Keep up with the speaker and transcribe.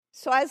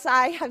So as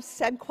I have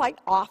said quite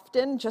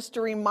often, just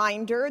a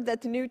reminder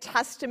that the New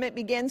Testament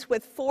begins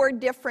with 4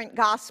 different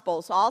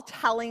Gospels, all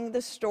telling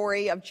the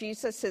story of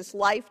Jesus'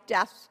 life,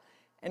 death,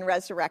 and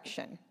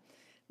resurrection.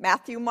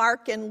 Matthew,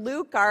 Mark, and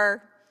Luke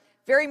are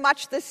very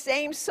much the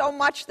same, so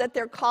much that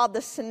they're called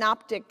the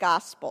Synoptic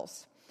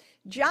Gospels.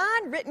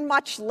 John, written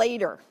much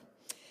later.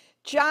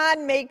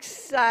 John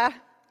paints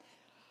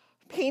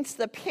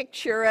the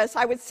picture, as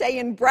I would say,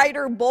 in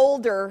brighter,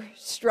 bolder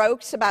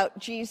strokes about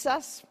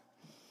Jesus.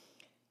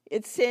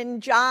 It's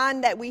in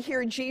John that we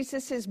hear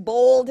Jesus'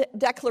 bold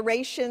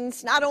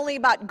declarations, not only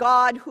about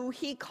God, who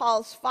he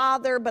calls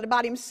Father, but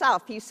about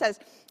himself. He says,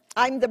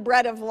 I'm the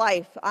bread of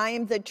life. I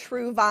am the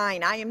true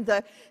vine. I am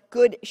the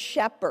good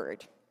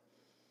shepherd.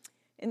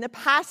 In the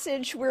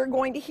passage we're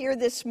going to hear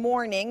this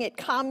morning, it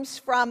comes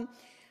from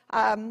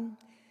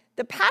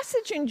the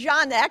passage in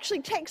John that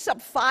actually takes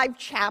up 5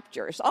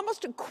 chapters.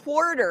 Almost a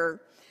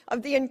quarter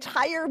of the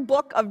entire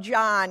book of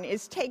John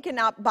is taken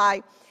up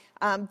by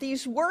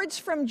these words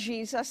from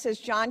Jesus, as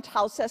John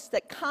tells us,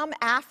 that come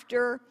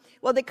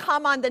they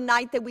come on the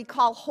night that we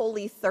call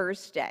Holy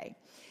Thursday.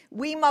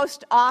 We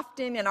most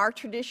often in our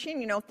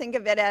tradition, think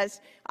of it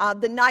as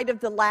the night of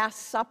the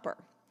Last Supper.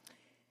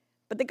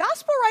 But the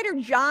gospel writer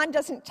John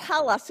doesn't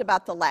tell us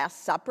about the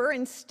Last Supper.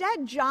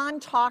 Instead, John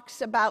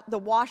talks about the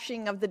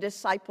washing of the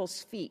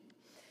disciples' feet.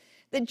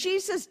 That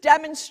Jesus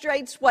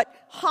demonstrates what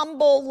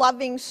humble,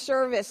 loving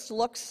service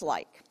looks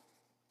like.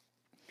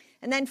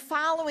 And then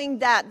following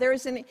that,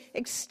 there's an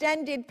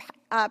extended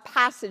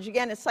passage.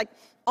 Again, it's like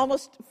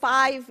almost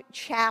 5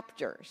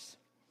 chapters.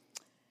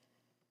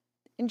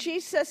 And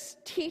Jesus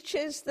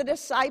teaches the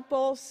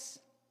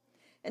disciples.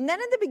 And then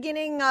in the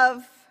beginning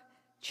of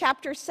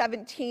chapter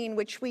 17,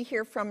 which we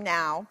hear from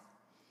now,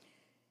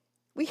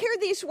 we hear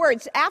these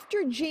words.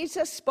 After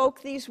Jesus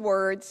spoke these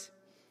words,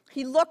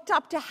 he looked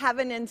up to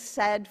heaven and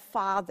said,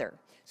 Father.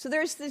 So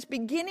there's this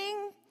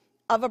beginning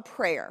of a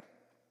prayer.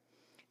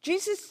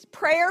 Jesus'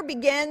 prayer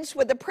begins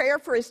with a prayer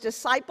for his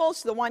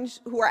disciples, the ones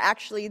who are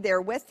actually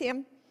there with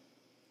him,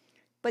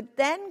 but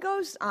then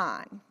goes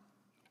on.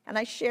 And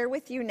I share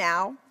with you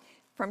now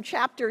from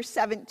chapter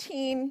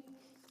 17,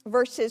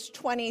 verses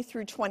 20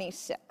 through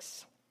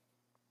 26.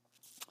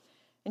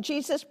 And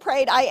Jesus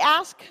prayed, I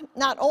ask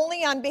not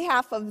only on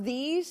behalf of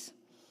these,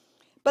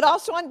 but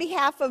also on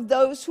behalf of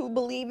those who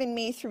believe in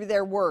me through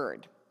their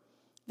word,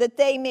 that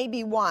they may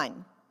be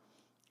one.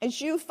 As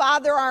you,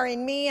 Father, are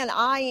in me and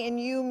I in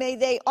you, may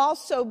they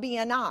also be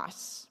in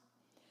us,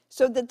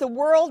 so that the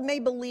world may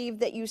believe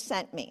that you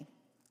sent me.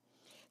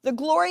 The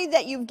glory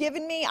that you've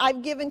given me,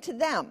 I've given to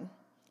them,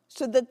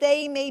 so that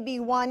they may be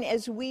one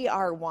as we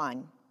are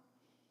one.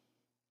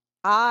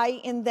 I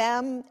in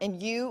them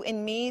and you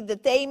in me,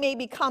 that they may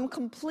become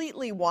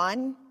completely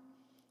one,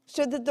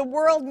 so that the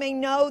world may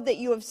know that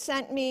you have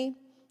sent me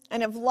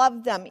and have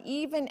loved them,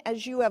 even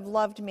as you have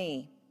loved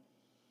me.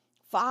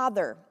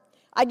 Father,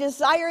 I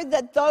desire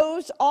that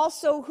those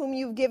also whom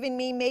you've given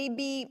me may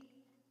be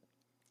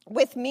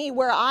with me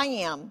where I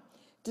am,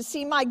 to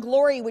see my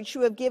glory which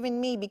you have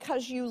given me,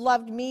 because you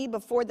loved me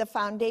before the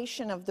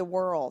foundation of the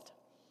world.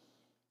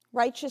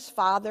 Righteous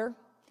Father,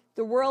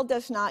 the world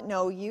does not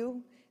know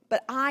you,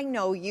 but I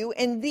know you,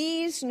 and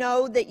these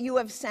know that you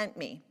have sent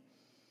me.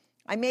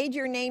 I made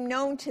your name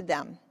known to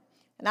them,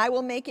 and I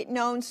will make it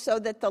known so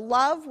that the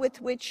love with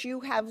which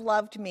you have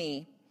loved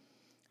me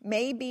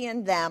may be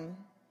in them,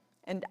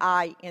 and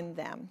I in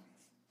them.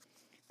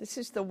 This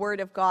is the word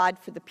of God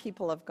for the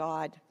people of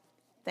God.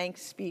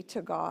 Thanks be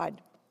to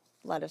God.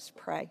 Let us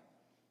pray.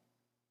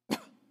 Oh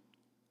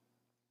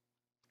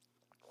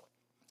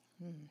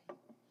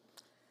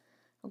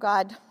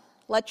God,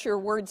 let your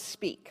word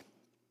speak.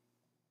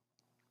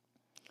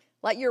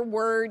 Let your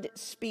word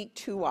speak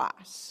to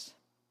us,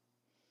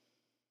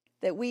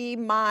 that we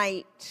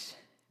might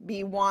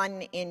be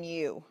one in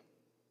you,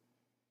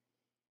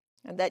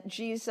 and that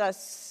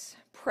Jesus'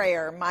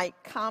 prayer might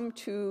come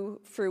to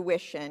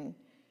fruition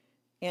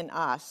in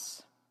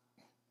us.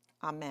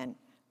 Amen.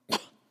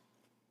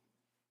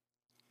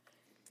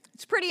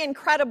 It's pretty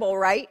incredible,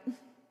 right?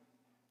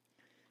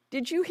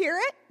 Did you hear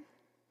it?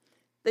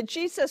 That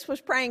Jesus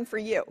was praying for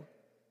you.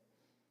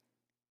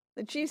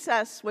 That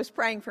Jesus was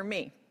praying for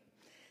me.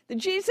 That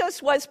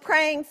Jesus was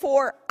praying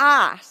for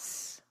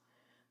us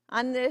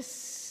on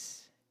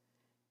this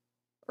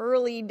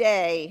early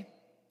day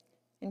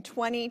in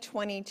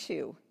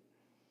 2022.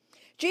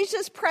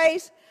 Jesus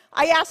prays,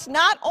 I ask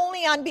not only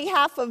on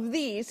behalf of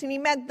these, and he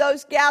meant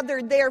those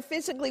gathered there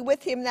physically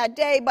with him that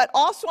day, but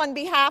also on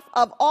behalf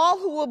of all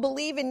who will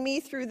believe in me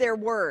through their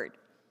word.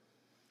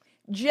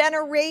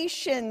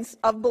 Generations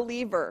of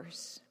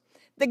believers.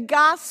 The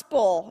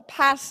gospel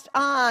passed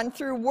on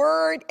through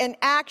word and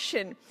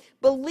action,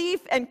 belief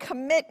and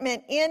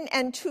commitment in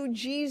and to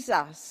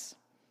Jesus.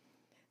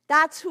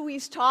 That's who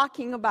he's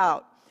talking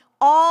about.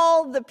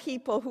 All the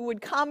people who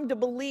would come to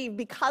believe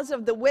because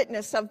of the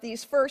witness of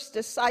these first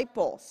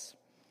disciples.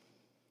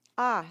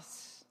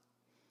 Us.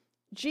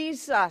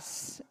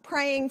 Jesus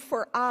praying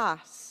for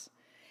us.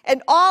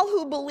 And all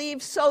who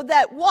believe, so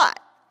that what?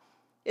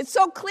 It's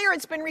so clear,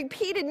 it's been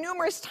repeated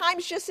numerous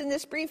times just in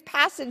this brief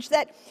passage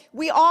that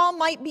we all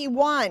might be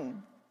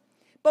one.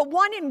 But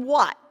one in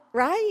what,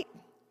 right?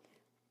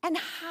 And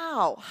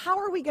how? How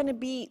are we going to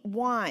be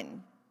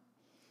one?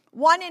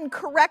 One in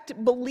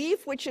correct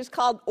belief, which is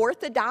called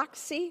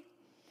orthodoxy,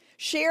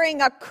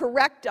 sharing a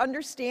correct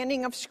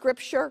understanding of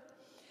Scripture,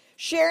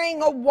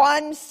 sharing a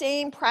one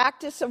same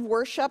practice of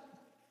worship,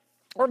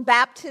 or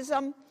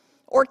baptism,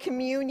 or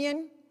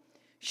communion,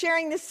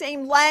 sharing the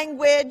same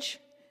language,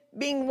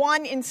 being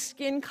one in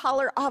skin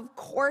color. Of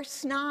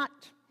course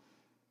not.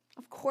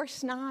 Of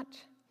course not.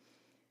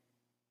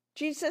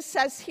 Jesus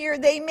says here,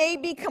 they may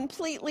be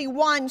completely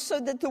one so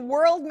that the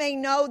world may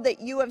know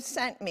that you have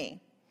sent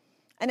me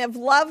and have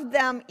loved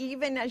them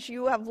even as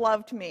you have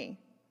loved me.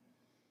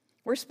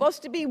 We're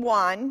supposed to be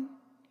one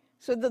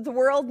so that the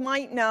world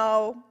might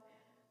know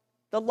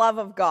the love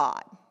of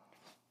God.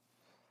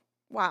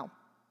 Wow.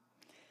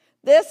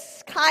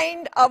 This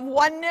kind of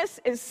oneness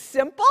is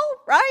simple,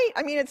 right?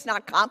 I mean, it's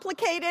not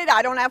complicated.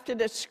 I don't have to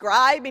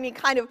describe any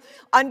kind of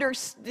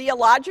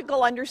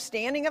theological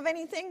understanding of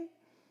anything.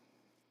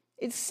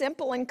 It's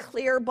simple and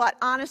clear, but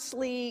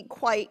honestly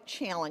quite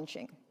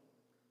challenging.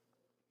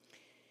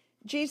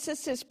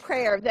 Jesus'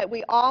 prayer that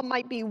we all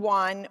might be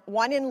one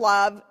in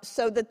love,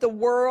 so that the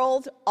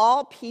world,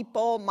 all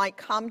people, might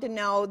come to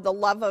know the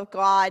love of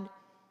God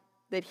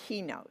that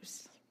he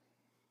knows.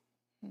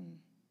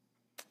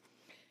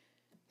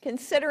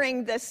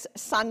 Considering this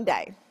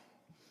Sunday,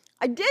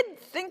 I did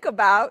think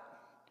about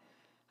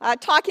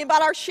talking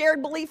about our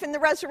shared belief in the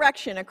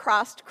resurrection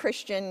across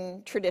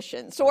Christian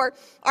traditions, or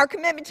our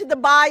commitment to the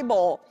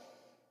Bible.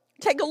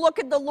 Take a look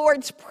at the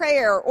Lord's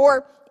Prayer,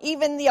 or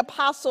even the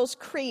Apostles'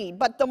 Creed.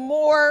 But the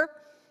more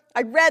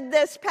I read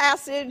this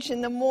passage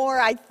and the more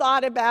I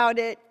thought about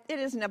it, it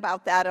isn't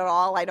about that at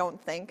all, I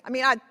don't think. I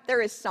mean,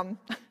 there is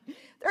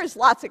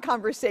lots of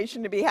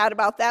conversation to be had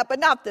about that, but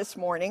not this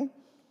morning.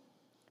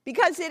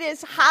 Because it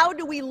is, how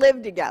do we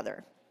live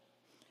together?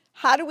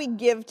 How do we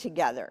give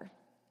together?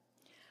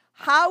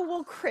 How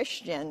will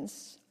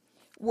Christians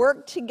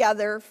work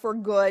together for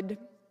good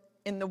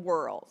in the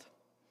world?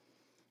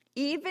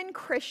 Even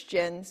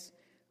Christians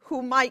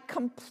who might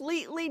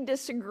completely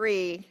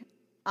disagree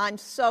on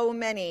so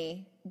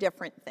many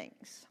different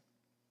things.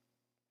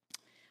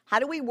 How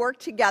do we work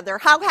together?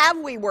 How have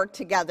we worked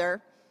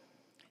together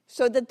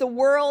so that the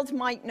world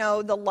might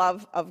know the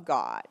love of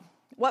God?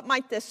 What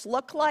might this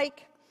look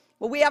like?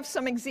 Well, we have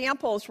some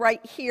examples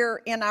right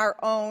here in our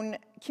own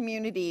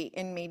community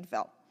in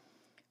Meadville.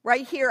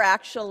 Right here,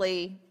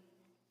 actually,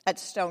 at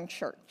Stone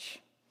Church.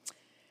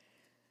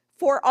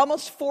 For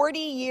almost 40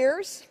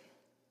 years,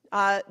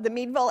 the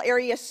Meadville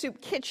Area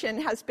Soup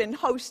Kitchen has been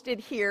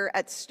hosted here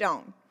at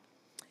Stone.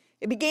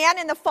 It began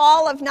in the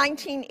fall of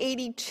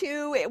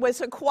 1982. It was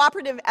a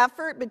cooperative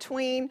effort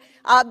between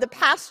the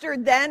pastor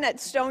then at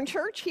Stone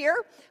Church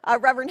here,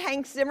 Reverend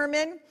Hank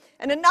Zimmerman,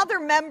 and another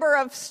member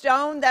of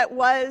Stone that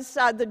was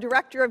the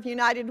director of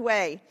United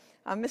Way,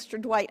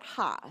 Mr. Dwight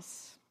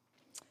Haas.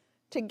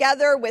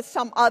 Together with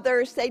some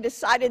others, they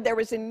decided there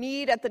was a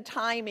need at the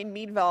time in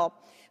Meadville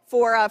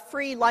for a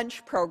free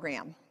lunch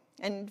program.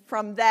 And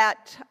from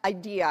that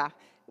idea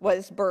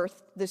was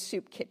birthed the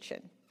Soup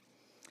Kitchen.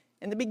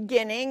 In the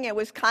beginning, it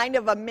was kind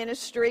of a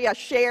ministry, a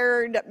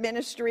shared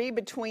ministry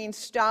between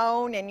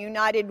Stone and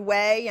United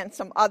Way and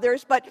some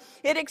others, but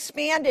it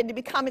expanded to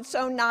become its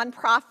own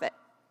nonprofit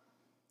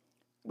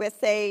with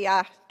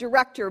a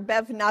director,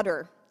 Bev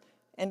Nutter,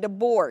 and a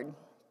board.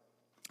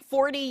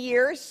 40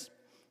 years,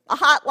 a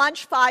hot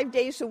lunch 5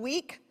 days a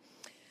week.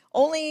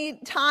 Only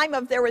time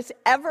of there was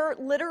ever,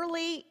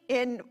 literally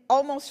in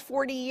almost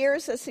 40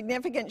 years, a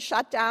significant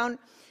shutdown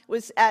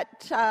was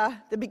at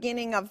the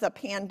beginning of the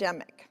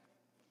pandemic.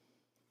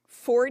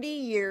 40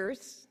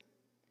 years,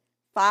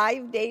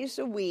 5 days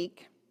a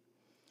week,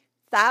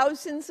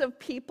 thousands of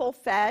people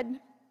fed,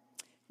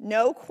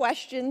 no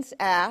questions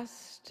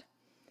asked,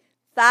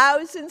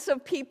 thousands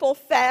of people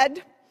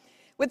fed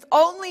with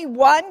only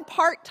one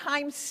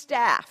part-time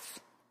staff,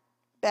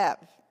 Bev.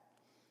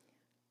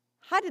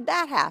 How did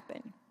that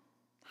happen?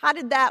 How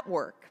did that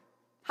work?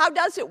 How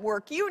does it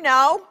work? You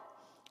know.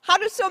 How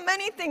do so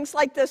many things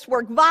like this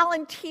work?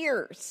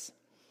 Volunteers.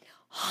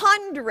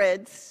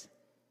 Hundreds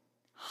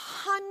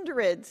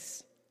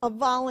of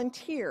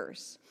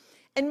volunteers.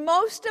 And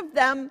most of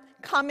them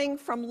coming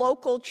from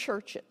local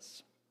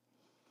churches.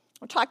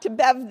 I talked to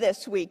Bev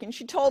this week, and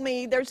she told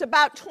me there's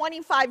about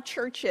 25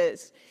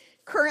 churches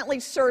currently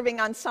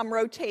serving on some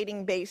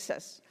rotating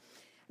basis.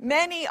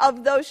 Many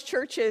of those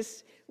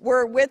churches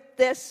were with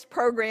this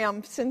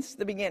program since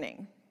the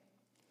beginning.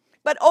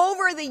 But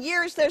over the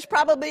years, there's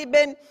probably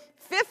been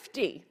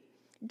 50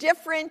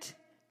 different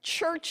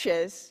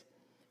churches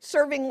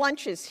serving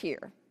lunches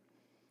here.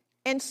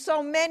 And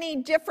so many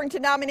different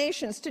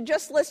denominations, to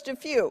just list a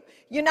few: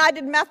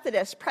 United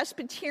Methodist,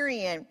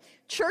 Presbyterian,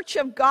 Church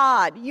of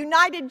God,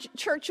 United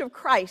Church of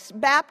Christ,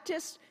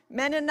 Baptist,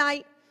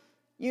 Mennonite,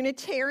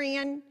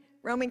 Unitarian,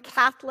 Roman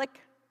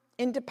Catholic,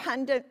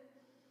 Independent.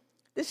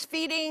 This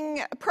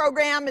feeding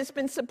program has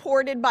been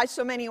supported by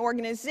so many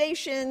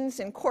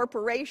organizations and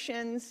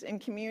corporations and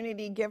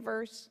community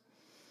givers.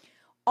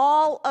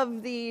 All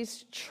of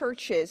these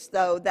churches,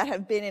 though, that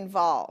have been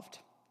involved,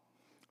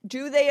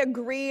 do they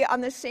agree on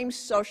the same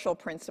social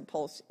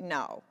principles?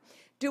 No.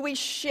 Do we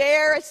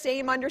share a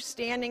same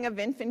understanding of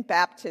infant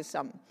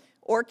baptism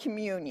or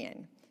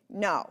communion?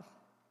 No.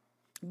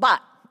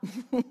 But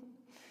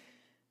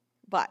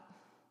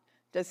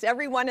does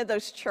every one of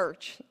those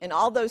church and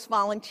all those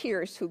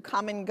volunteers who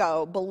come and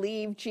go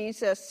believe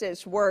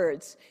Jesus'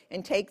 words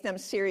and take them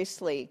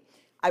seriously?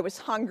 I was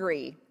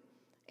hungry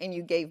and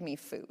you gave me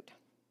food.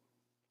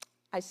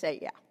 I say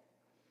yeah.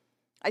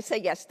 I say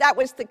yes. That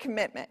was the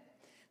commitment.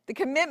 The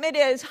commitment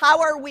is, how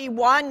are we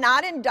one,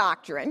 not in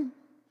doctrine,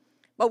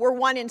 but we're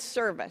one in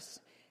service.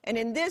 And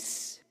in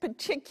this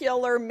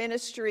particular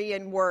ministry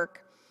and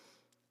work,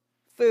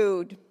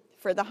 food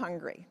for the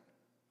hungry.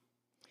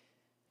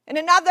 And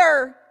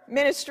another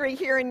ministry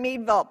here in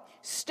Meadville,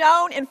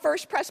 Stone and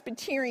First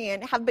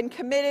Presbyterian have been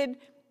committed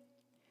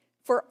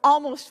for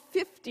almost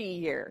 50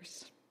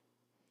 years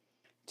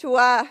to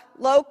a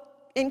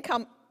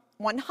low-income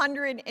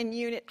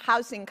 100-unit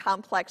housing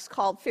complex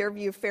called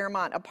Fairview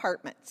Fairmont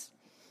Apartments.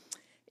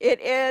 It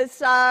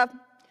is a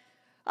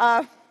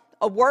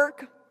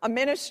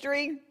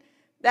ministry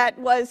that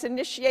was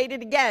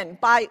initiated, again,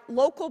 by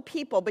local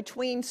people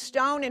between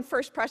Stone and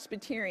First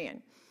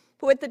Presbyterian,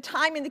 who at the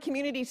time in the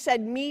community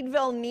said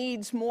Meadville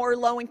needs more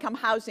low-income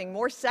housing,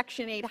 more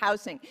Section 8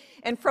 housing.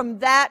 And from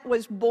that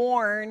was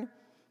born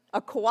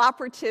a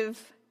cooperative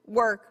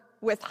work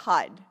with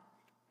HUD.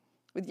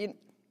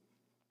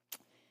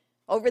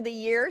 Over the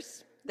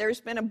years, there's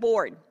been a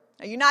board,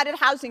 a United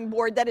Housing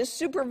Board that has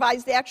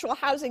supervised the actual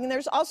housing, and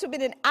there's also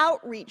been an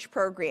outreach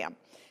program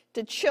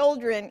to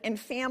children and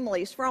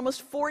families for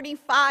almost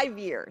 45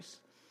 years.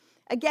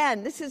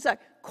 Again, this is a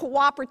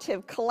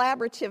cooperative,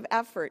 collaborative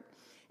effort.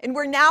 And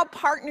we're now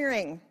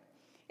partnering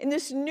in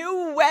this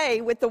new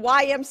way with the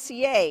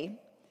YMCA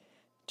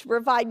to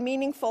provide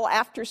meaningful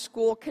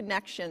after-school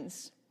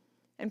connections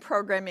and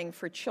programming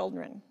for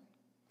children.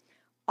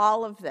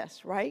 All of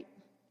this, right?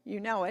 You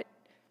know it.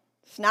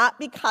 It's not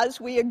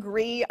because we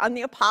agree on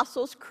the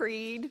Apostles'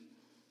 Creed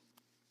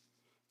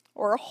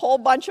or a whole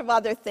bunch of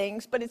other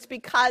things, but it's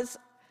because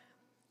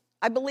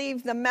I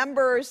believe the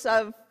members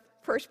of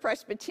First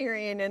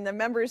Presbyterian and the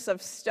members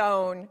of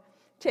Stone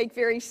take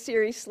very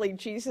seriously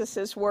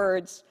Jesus'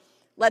 words,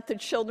 "Let the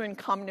children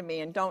come to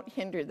me and don't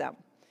hinder them,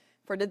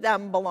 for to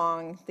them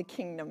belong the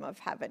kingdom of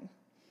heaven."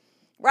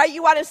 Right?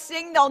 You want to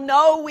sing, they'll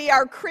know we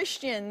are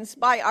Christians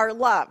by our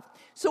love.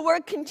 So we'll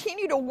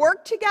continue to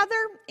work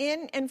together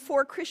in and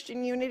for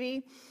Christian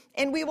unity,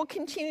 and we will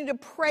continue to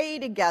pray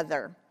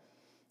together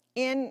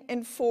in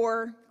and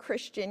for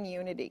Christian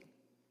unity.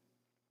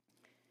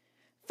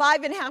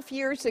 5.5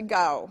 years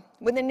ago,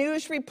 when the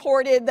news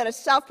reported that a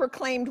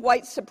self-proclaimed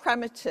white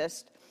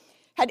supremacist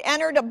had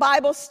entered a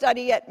Bible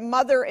study at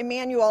Mother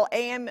Emanuel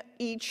AME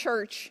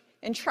Church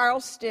in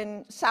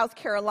Charleston, South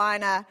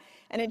Carolina,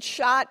 and had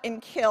shot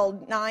and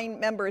killed 9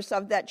 members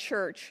of that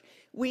church,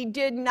 we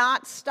did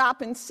not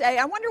stop and say,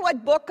 I wonder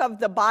what book of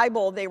the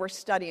Bible they were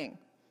studying.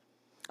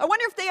 I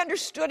wonder if they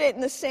understood it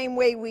in the same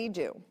way we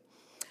do.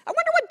 I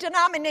wonder what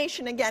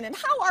denomination again, and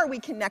how are we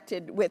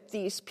connected with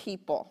these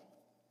people?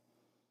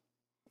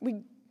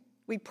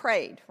 We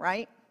prayed,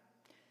 right?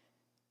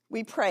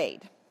 We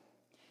prayed.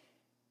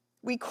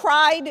 We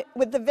cried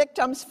with the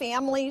victims'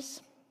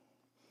 families.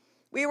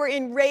 We were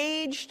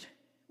enraged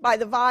by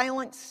the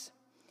violence.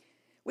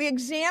 We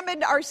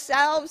examined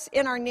ourselves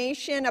in our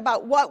nation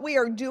about what we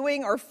are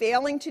doing or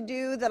failing to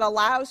do that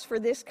allows for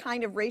this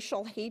kind of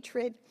racial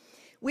hatred.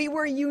 We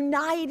were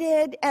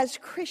united as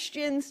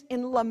Christians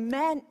in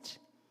lament,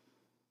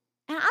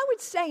 and I would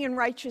say in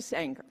righteous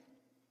anger.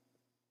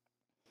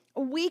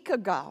 A week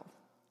ago,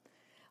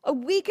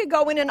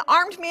 when an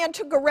armed man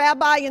took a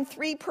rabbi and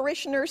 3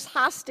 parishioners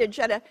hostage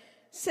at a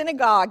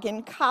synagogue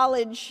in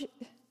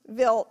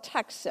Collegeville,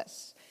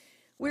 Texas,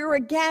 we were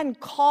again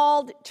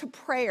called to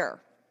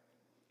prayer.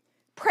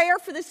 Prayer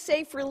for the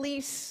safe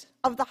release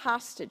of the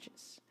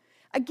hostages.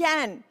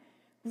 Again,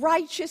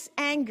 righteous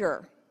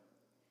anger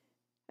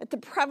at the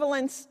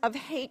prevalence of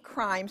hate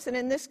crimes, and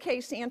in this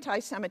case,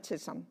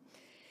 anti-Semitism.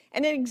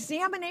 And an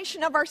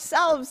examination of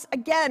ourselves,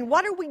 again,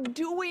 what are we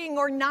doing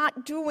or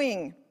not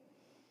doing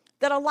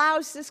that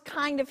allows this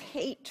kind of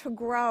hate to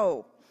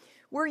grow?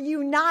 We're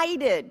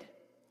united.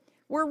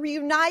 We're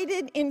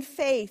united in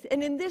faith.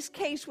 And in this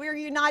case, we're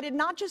united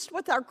not just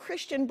with our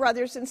Christian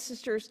brothers and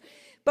sisters,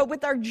 but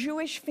with our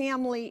Jewish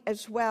family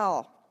as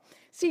well.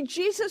 See,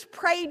 Jesus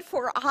prayed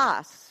for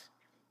us.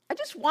 I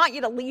just want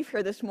you to leave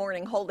here this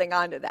morning holding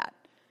on to that,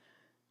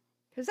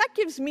 because that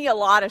gives me a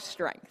lot of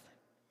strength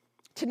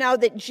to know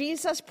that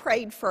Jesus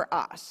prayed for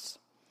us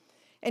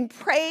and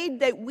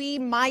prayed that we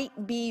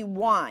might be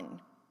one,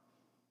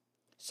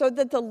 so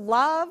that the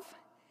love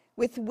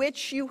with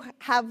which you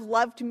have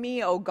loved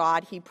me, O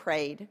God, he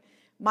prayed,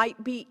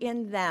 might be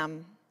in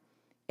them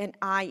and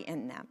I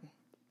in them.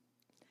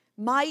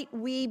 Might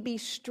we be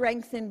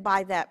strengthened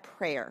by that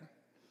prayer,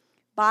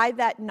 by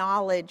that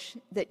knowledge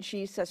that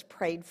Jesus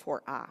prayed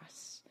for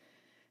us.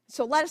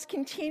 So let us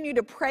continue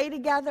to pray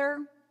together,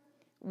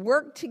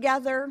 work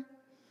together,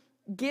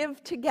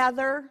 give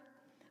together,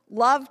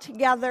 love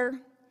together,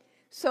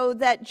 so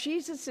that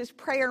Jesus'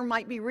 prayer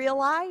might be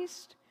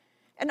realized,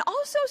 and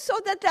also so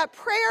that that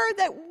prayer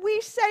that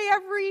we say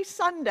every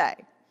Sunday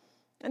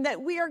and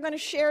that we are going to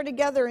share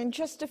together in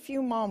just a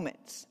few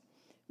moments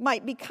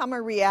might become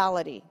a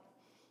reality.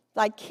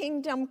 Thy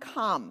kingdom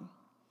come,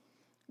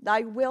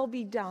 thy will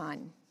be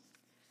done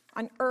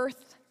on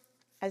earth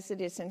as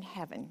it is in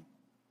heaven.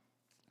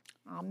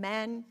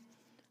 Amen.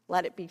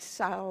 Let it be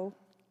so.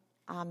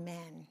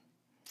 Amen.